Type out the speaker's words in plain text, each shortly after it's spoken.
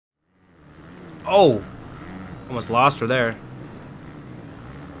Oh! Almost lost her there.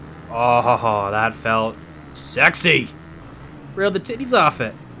 Oh, that felt sexy! Railed the titties off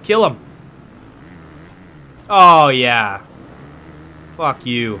it. Kill him. Oh, yeah. Fuck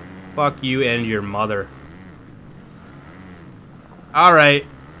you. Fuck you and your mother. Alright.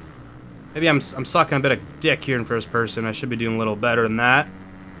 Maybe I'm sucking a bit of dick here in first person. I should be doing a little better than that.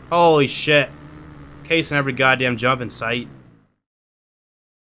 Holy shit. Casing every goddamn jump in sight.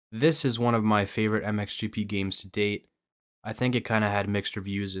 This is one of my favorite MXGP games to date. I think it kind of had mixed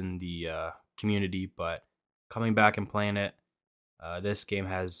reviews in the community, but coming back and playing it, this game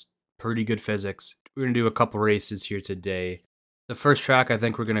has pretty good physics. We're going to do a couple races here today. The first track I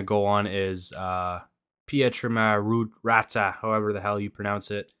think we're going to go on is Pietrima Rata, however the hell you pronounce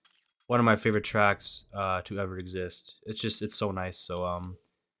it. One of my favorite tracks to ever exist. It's so nice. So,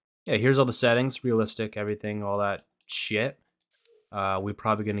 yeah, here's all the settings, realistic, everything, all that shit. We're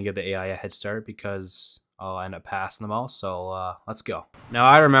probably going to give the AI a head start because I'll end up passing them all, so let's go. Now,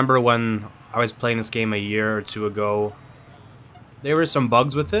 I remember when I was playing this game a year or two ago, there were some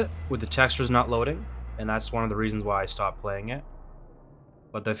bugs with it, with the textures not loading, and that's one of the reasons why I stopped playing it.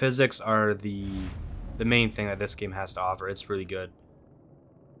 But the physics are the main thing that this game has to offer. It's really good.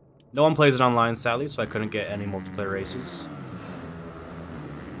 No one plays it online, sadly, so I couldn't get any multiplayer races.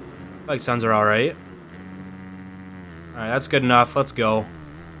 Bike sounds are alright. Alright, that's good enough. Let's go.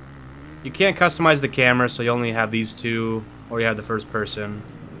 You can't customize the camera, so you only have these two, or you have the first person.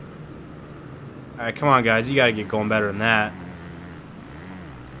 Alright, come on, guys. You gotta get going better than that.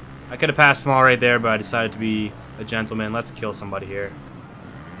 I could have passed them all right there, but I decided to be a gentleman. Let's kill somebody here.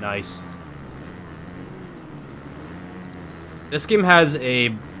 Nice. This game has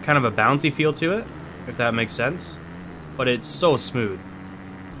a kind of a bouncy feel to it, if that makes sense. But it's so smooth.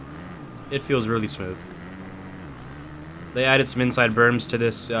 It feels really smooth. They added some inside berms to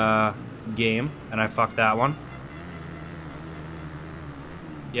this game, and I fucked that one.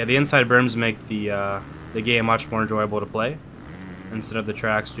 Yeah, the inside berms make the game much more enjoyable to play, instead of the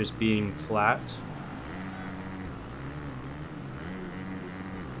tracks just being flat.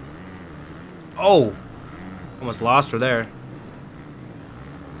 Oh! Almost lost her there.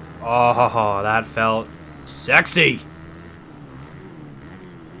 Oh, that felt sexy!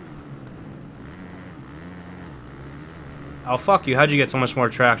 Oh, fuck you. How'd you get so much more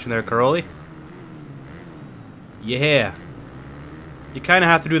traction there, Caroli? Yeah. You kind of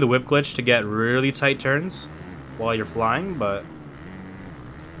have to do the whip glitch to get really tight turns while you're flying, but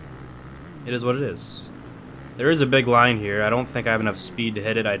it is what it is. There is a big line here. I don't think I have enough speed to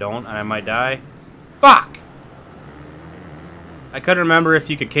hit it. I don't, and I might die. Fuck! I couldn't remember if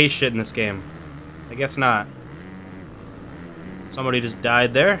you could case shit in this game. I guess not. Somebody just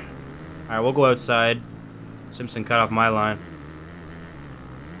died there. Alright, we'll go outside. Simpson cut off my line.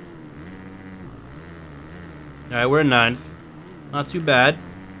 Alright, we're in 9th. Not too bad.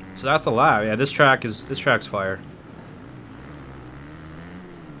 So that's a lap. Yeah, this track's fire.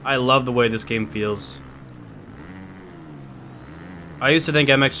 I love the way this game feels. I used to think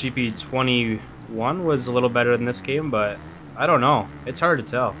MXGP 21 was a little better than this game, but I don't know. It's hard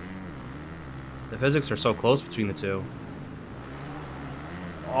to tell. The physics are so close between the two.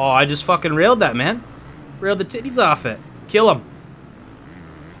 Oh, I just fucking railed that, man. Railed the titties off it. Kill him.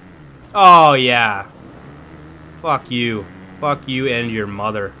 Oh, yeah. Fuck you. Fuck you and your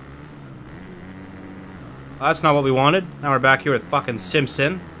mother. Well, that's not what we wanted. Now we're back here with fucking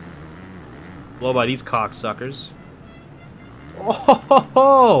Simpson. Blow by these cocksuckers.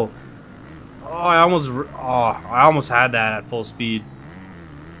 Oh, I almost had that at full speed.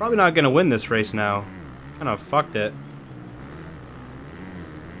 Probably not gonna win this race now. Kind of fucked it.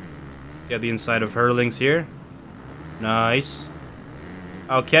 Get the inside of Hurlings here. Nice.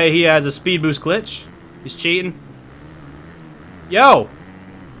 Okay, he has a speed boost glitch. He's cheating. Yo!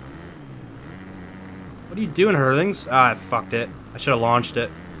 What are you doing, Hurlings? Ah, I fucked it. I should have launched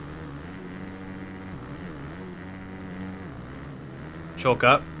it. Choke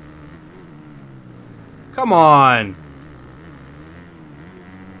up. Come on!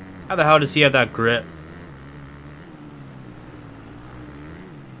 How the hell does he have that grip?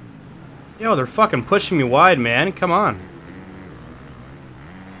 Yo, they're fucking pushing me wide, man. Come on.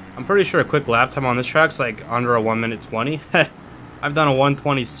 I'm pretty sure a quick lap time on this track's like under a 1:20. I've done a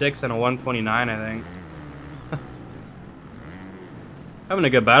 1:26 and a 1:29, I think. Having a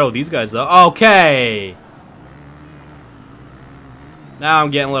good battle with these guys, though. Okay! Now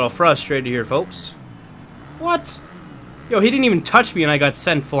I'm getting a little frustrated here, folks. What? Yo, he didn't even touch me and I got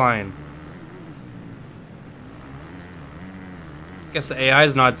sent flying. Guess the AI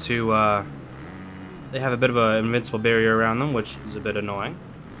is not too, they have a bit of an invincible barrier around them, which is a bit annoying.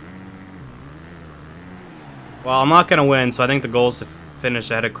 Well, I'm not gonna win, so I think the goal is to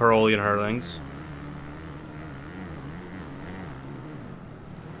finish ahead of Crowley and Hurlings.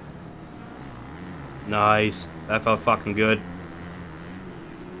 Nice. That felt fucking good.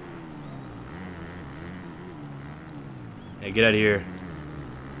 Hey, get out of here.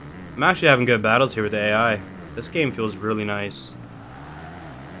 I'm actually having good battles here with the AI. This game feels really nice.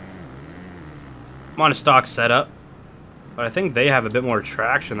 I'm on a stock setup, but I think they have a bit more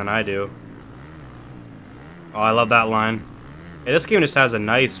traction than I do. Oh, I love that line. Hey, this game just has a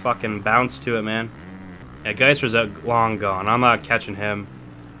nice fucking bounce to it, man. Yeah, Geister's long gone. I'm not catching him.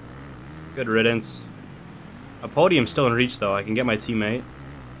 Good riddance. A podium's still in reach, though. I can get my teammate.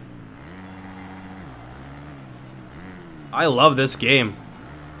 I love this game.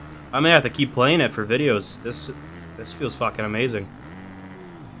 I may have to keep playing it for videos. This feels fucking amazing.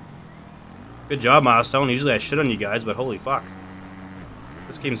 Good job, Milestone. Usually I shit on you guys, but holy fuck.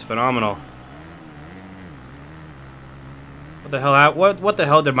 This game's phenomenal. What the hell? What the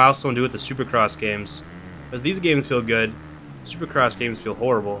hell did Milestone do with the Supercross games? Because these games feel good. Supercross games feel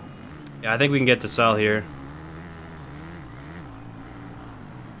horrible. Yeah, I think we can get to sell here.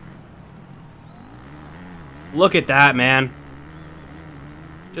 Look at that, man.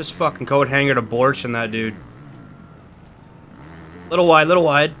 Just fucking coat hanger to Borch and that dude. Little wide, little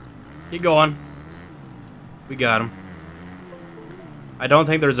wide. Keep going. We got him. I don't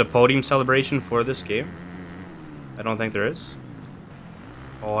think there's a podium celebration for this game. I don't think there is.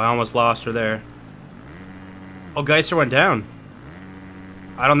 Oh, I almost lost her there. Oh, Geister went down.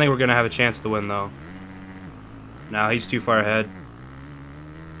 I don't think we're going to have a chance to win, though. No, he's too far ahead.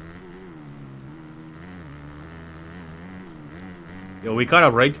 Yo, we caught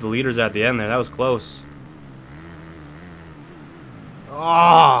up right to the leaders at the end there. That was close.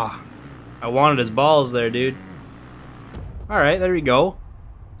 Oh, I wanted his balls there, dude. Alright, there we go.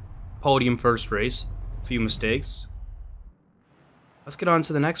 Podium first race. A few mistakes. Let's get on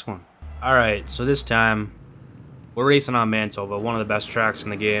to the next one. Alright, so this time, we're racing on Manitoba, one of the best tracks in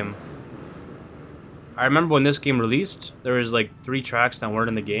the game. I remember when this game released, there was like 3 tracks that weren't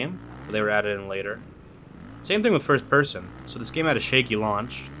in the game, but they were added in later. Same thing with first person. So this game had a shaky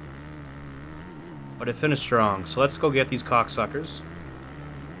launch, but it finished strong. So let's go get these cocksuckers.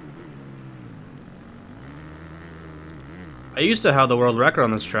 I used to have the world record on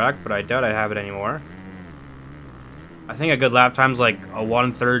this track, but I doubt I have it anymore. I think a good lap time's like a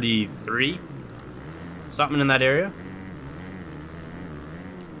 1:33, something in that area.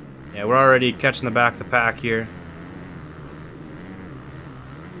 Yeah, we're already catching the back of the pack here.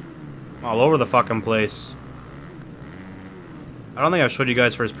 All over the fucking place. I don't think I've showed you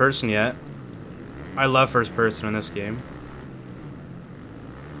guys first person yet. I love first person in this game.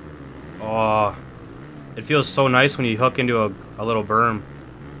 Oh, it feels so nice when you hook into a little berm.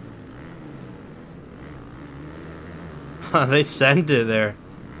 They sent it there.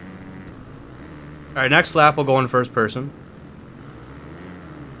 Alright, next lap we'll go in first person.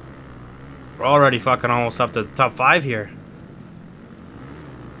 We're already fucking almost up to the top 5 here.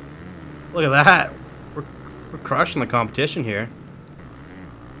 Look at that. We're crushing the competition here.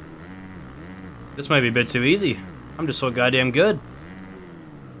 This might be a bit too easy. I'm just so goddamn good.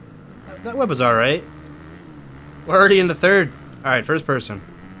 That whip was alright. We're already in the third. Alright, first person.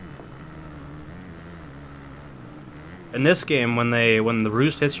 In this game, when the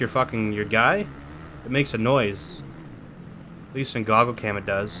roost hits your guy, it makes a noise. At least in Goggle Cam it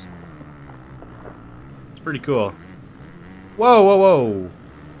does. It's pretty cool. Whoa, whoa, whoa.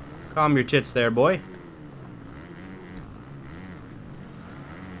 Calm your tits there, boy.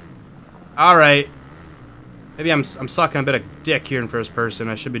 Alright. Maybe I'm sucking a bit of dick here in first person.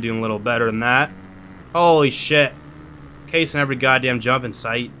 I should be doing a little better than that. Holy shit. Casing every goddamn jump in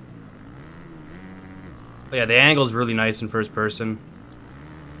sight. But yeah, the angle's really nice in first person.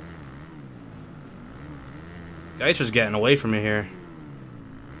 Geister's getting away from me here.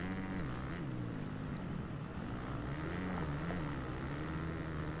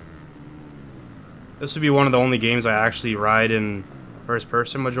 This would be one of the only games I actually ride in first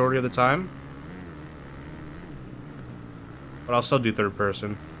person majority of the time. But I'll still do third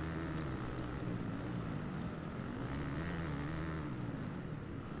person.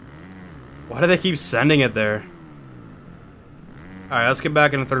 Why do they keep sending it there? Alright, let's get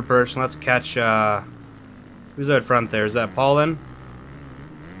back into third person. Let's catch, who's out front there? Is that Paulin?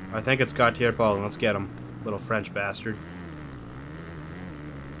 I think it's Gautier Paulin. Let's get him. Little French bastard.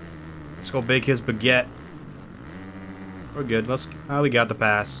 Let's go bake his baguette. We're good. We got the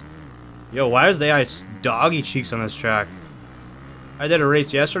pass. Yo, why is the AI doggy cheeks on this track? I did a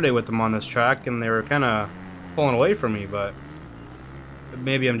race yesterday with them on this track, and they were kind of pulling away from me, but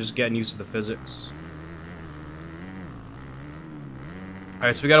maybe I'm just getting used to the physics.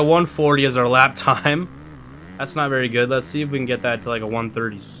 Alright, so we got a 140 as our lap time. That's not very good. Let's see if we can get that to like a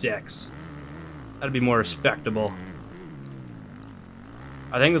 136. That'd be more respectable.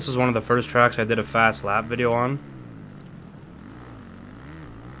 I think this was one of the first tracks I did a fast lap video on.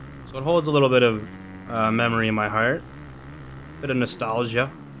 So it holds a little bit of memory in my heart. Bit of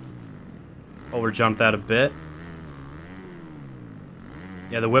nostalgia. Overjumped that a bit.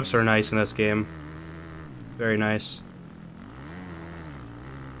 Yeah, the whips are nice in this game. Very nice.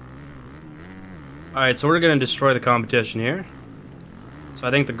 Alright, so we're going to destroy the competition here. So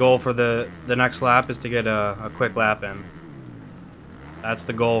I think the goal for the next lap is to get a quick lap in. That's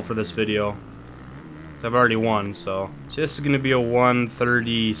the goal for this video. So I've already won, so this is going to be a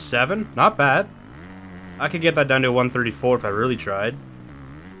 137. Not bad. I could get that down to a 134 if I really tried.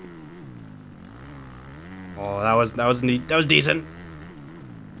 Oh, that was neat. That was decent.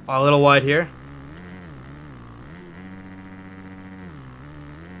 Oh, a little wide here.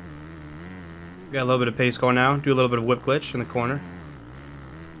 Got a little bit of pace going now. Do a little bit of whip glitch in the corner.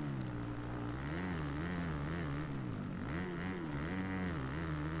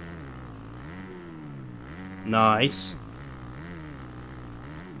 Nice.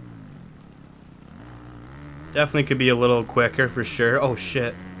 Definitely could be a little quicker for sure. Oh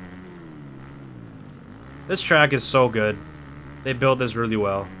shit. This track is so good. They built this really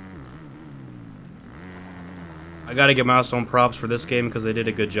well. I gotta give Milestone props for this game because they did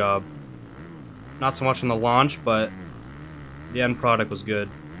a good job. Not so much in the launch, but the end product was good.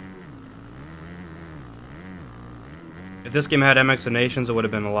 If this game had MX of Nations, it would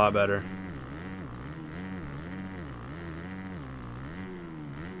have been a lot better.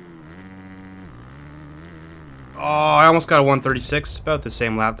 Oh, I almost got a 136, about the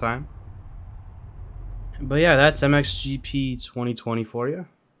same lap time. But yeah, that's MXGP 2020 for you.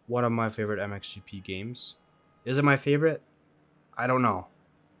 One of my favorite MXGP games. Is it my favorite? I don't know.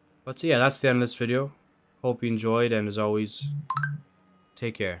 But yeah, that's the end of this video. Hope you enjoyed, and as always,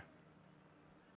 take care.